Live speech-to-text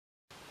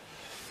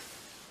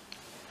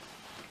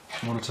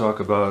I want to talk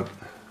about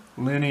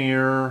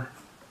linear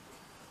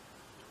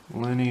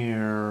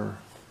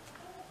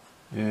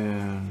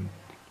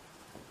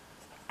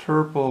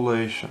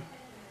interpolation.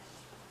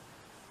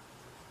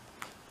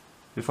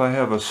 If I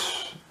have a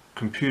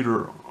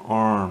computer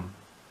arm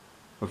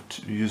of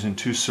using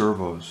two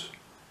servos,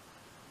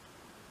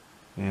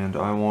 and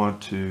I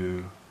want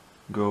to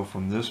go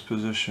from this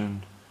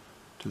position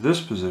to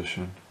this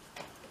position,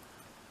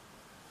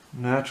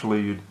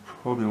 naturally you'd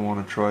probably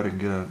want to try to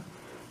get it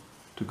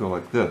to go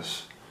like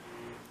this.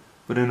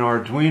 But in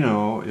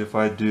Arduino, if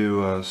I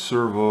do a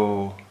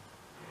servo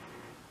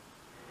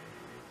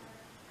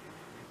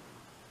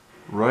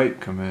right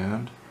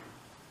command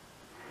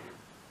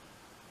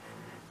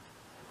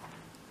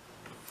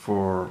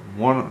for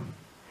one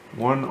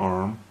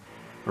arm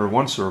or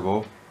one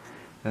servo,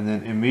 and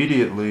then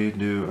immediately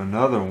do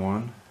another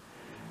one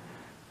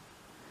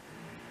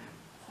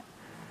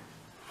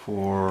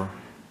for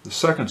the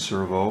second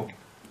servo,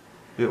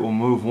 it will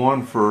move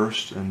one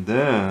first and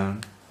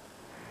then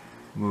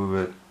move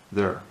it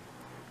there.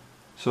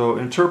 So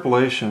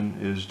interpolation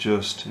is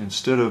just,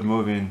 instead of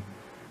moving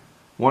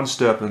one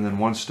step and then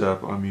one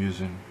step, I'm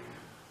using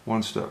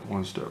one step,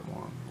 one,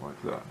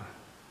 like that.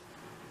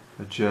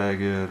 A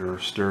jagged or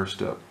stair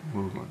step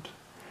movement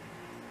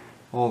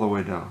all the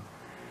way down.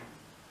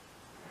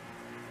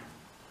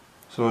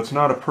 So it's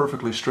not a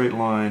perfectly straight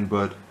line,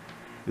 but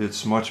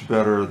it's much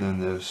better than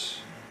this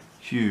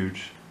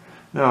huge.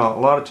 Now, a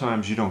lot of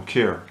times you don't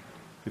care.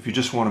 If you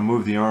just want to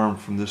move the arm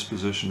from this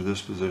position to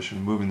this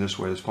position, moving this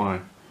way is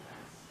fine.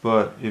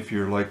 But if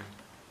you're like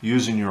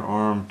using your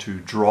arm to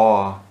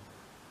draw,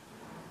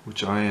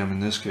 which I am in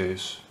this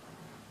case,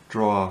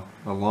 draw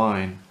a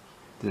line,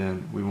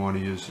 then we want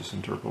to use this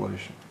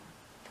interpolation.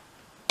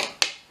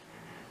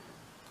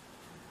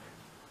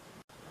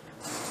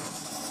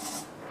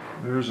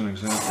 There's an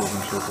example of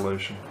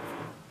interpolation.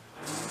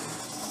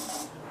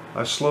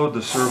 I slowed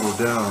the servo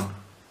down,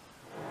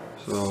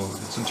 so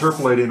it's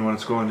interpolating when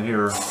it's going to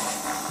here.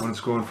 When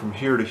it's going from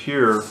here to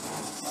here,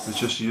 it's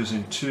just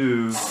using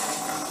two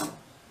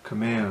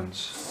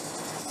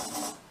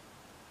commands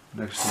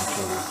next to each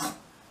other.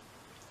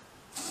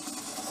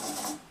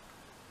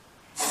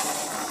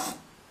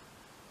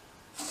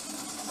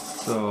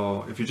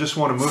 So if you just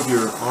want to move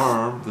your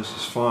arm, this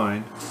is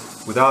fine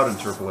without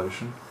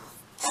interpolation,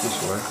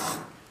 this way.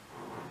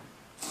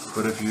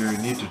 But if you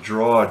need to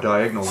draw a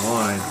diagonal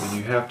line, then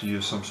you have to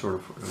use some sort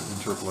of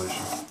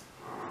interpolation.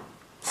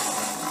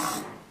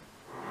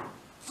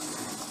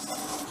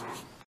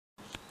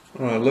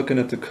 Looking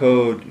at the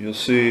code, you'll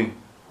see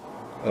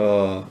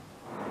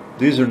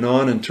these are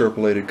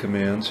non-interpolated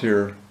commands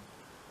here.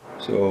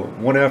 So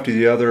one after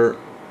the other.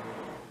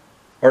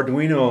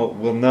 Arduino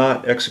will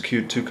not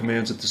execute two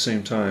commands at the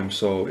same time,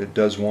 so it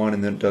does one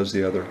and then it does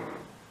the other.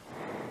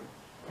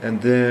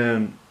 And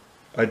then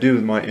I do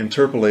my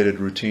interpolated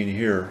routine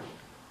here,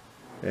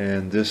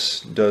 and this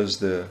does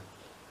the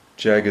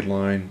jagged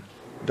line,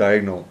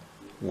 diagonal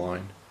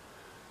line.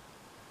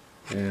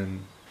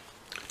 And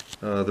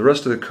the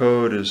rest of the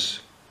code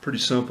is pretty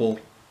simple.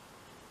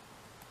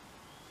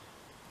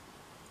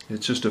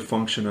 It's just a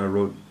function I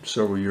wrote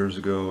several years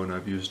ago, and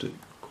I've used it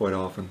quite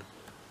often.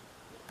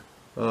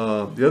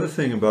 The other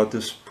thing about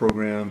this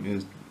program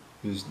that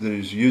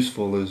is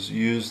useful is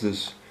use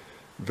this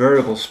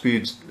variable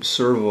speed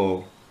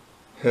servo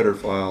header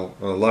file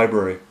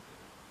library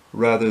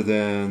rather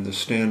than the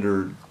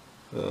standard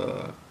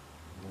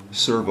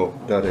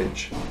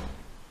servo.h.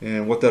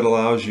 And what that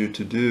allows you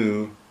to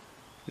do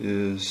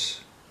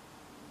is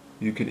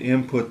you can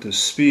input the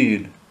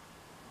speed,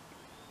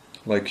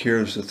 like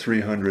here's the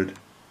 300.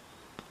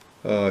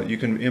 You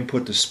can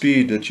input the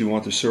speed that you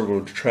want the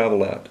servo to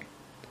travel at.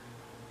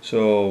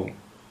 So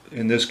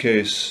in this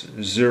case,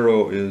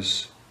 0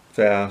 is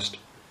fast,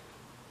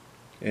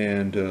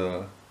 and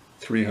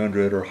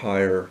 300 or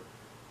higher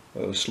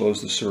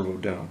slows the servo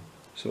down.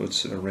 So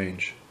it's a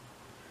range.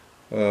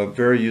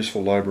 Very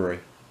useful library.